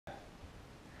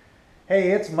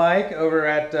Hey, it's Mike over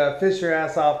at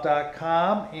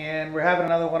fishyourassoff.com, and we're having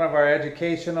another one of our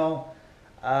educational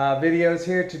videos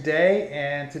here today.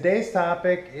 And today's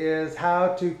topic is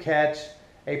how to catch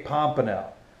a pompano.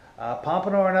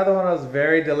 Pompano are another one of those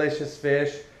very delicious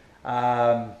fish.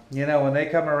 You know, when they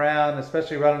come around,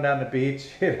 especially running down the beach,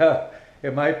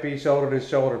 it might be shoulder to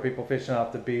shoulder, people fishing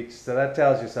off the beach. So that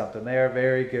tells you something. They are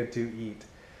very good to eat.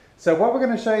 So what we're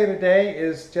going to show you today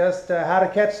is just how to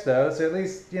catch those, at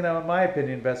least, in my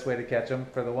opinion, best way to catch them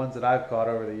for the ones that I've caught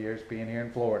over the years being here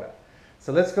in Florida.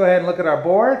 So let's go ahead and look at our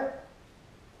board.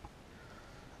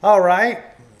 All right,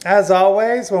 as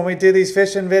always, when we do these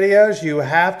fishing videos, you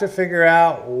have to figure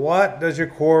out what does your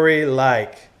quarry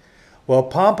like.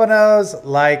 Well, pompanos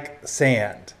like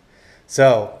sand.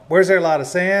 So where's there a lot of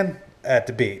sand? At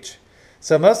the beach.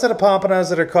 So most of the pompanos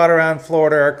that are caught around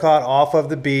Florida are caught off of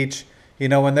the beach.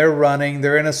 When they're running,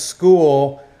 they're in a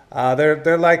school. They're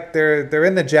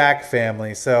in the jack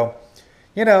family. So,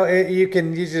 you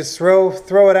just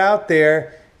throw it out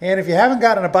there. And if you haven't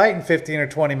gotten a bite in 15 or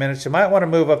 20 minutes, you might want to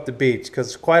move up the beach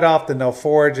because quite often they'll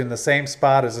forage in the same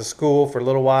spot as a school for a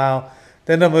little while.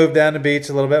 Then they'll move down the beach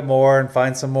a little bit more and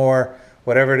find some more,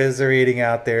 whatever it is they're eating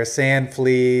out there, sand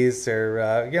fleas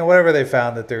or whatever they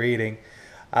found that they're eating.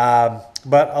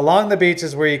 But along the beach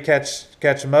is where you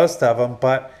catch most of them.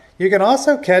 But you can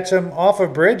also catch them off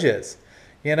of bridges.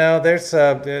 It's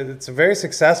a very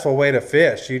successful way to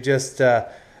fish. You just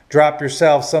drop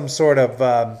yourself some sort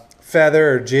of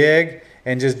feather or jig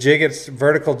and just jig it,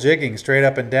 vertical jigging straight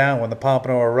up and down when the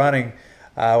pompano are running.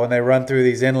 When they run through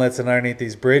these inlets and underneath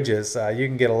these bridges, you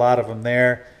can get a lot of them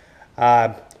there.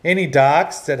 Any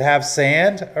docks that have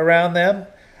sand around them,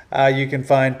 you can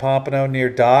find pompano near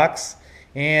docks.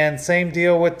 And same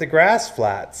deal with the grass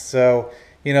flats. So,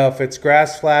 if it's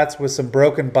grass flats with some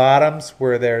broken bottoms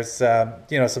where there's,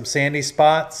 some sandy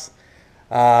spots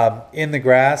in the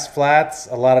grass flats,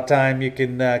 a lot of time you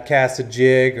can cast a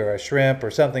jig or a shrimp or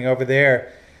something over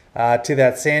there to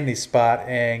that sandy spot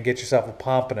and get yourself a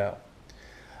pompano.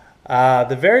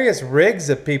 The various rigs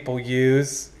that people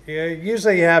use,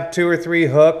 usually you have 2 or 3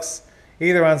 hooks,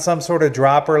 either on some sort of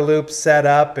dropper loop set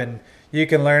up, and you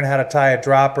can learn how to tie a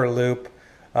dropper loop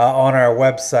on our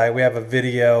website. We have a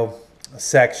video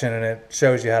section and it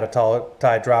shows you how to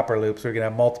tie dropper loops. We're gonna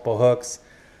have multiple hooks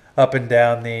up and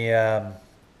down the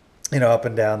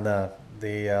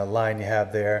line you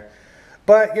have there.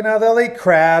 But they'll eat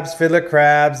crabs, fiddler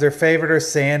crabs. Their favorite are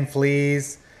sand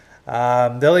fleas.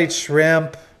 They'll eat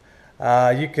shrimp.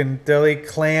 They'll eat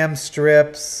clam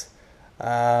strips.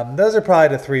 Those are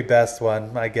probably the 3 best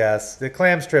ones, I guess. The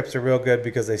clam strips are real good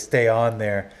because they stay on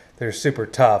there. They're super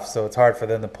tough, so it's hard for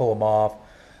them to pull them off.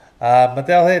 But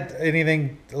they'll hit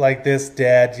anything like this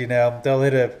dead, they'll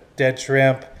hit a dead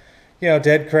shrimp,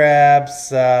 dead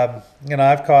crabs.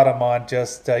 I've caught them on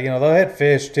just, they'll hit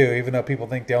fish too, even though people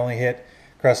think they only hit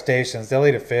crustaceans. They'll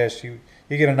eat a fish. You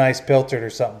get a nice pilchard or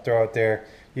something, throw it there.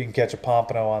 You can catch a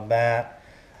pompano on that.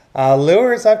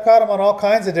 Lures, I've caught them on all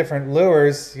kinds of different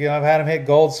lures. I've had them hit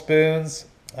gold spoons.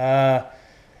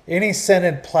 Any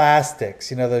scented plastics,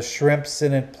 those shrimp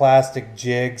scented plastic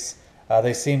jigs.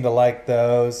 They seem to like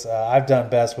those. I've done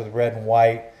best with red and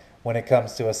white when it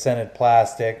comes to a scented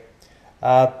plastic.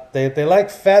 They like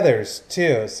feathers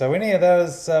too. So any of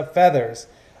those feathers,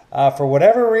 for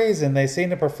whatever reason, they seem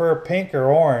to prefer pink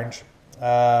or orange.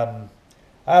 I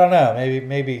don't know.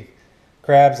 Maybe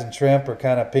crabs and shrimp are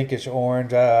kind of pinkish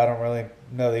orange. I don't really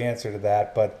know the answer to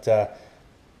that. But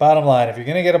bottom line, if you're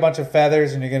going to get a bunch of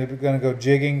feathers and you're going to go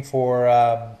jigging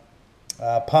for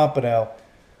pompano,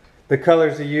 the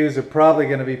colors to use are probably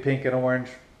going to be pink and orange.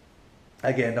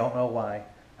 Again, don't know why.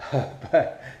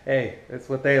 But hey, it's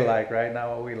what they like, right? Not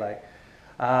what we like.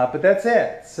 But that's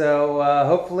it. So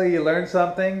hopefully you learned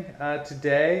something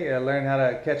today. Learn how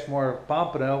to catch more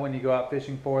pompano when you go out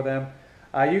fishing for them.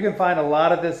 You can find a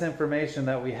lot of this information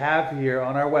that we have here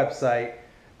on our website,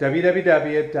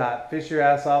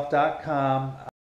 www.fishyourassoff.com.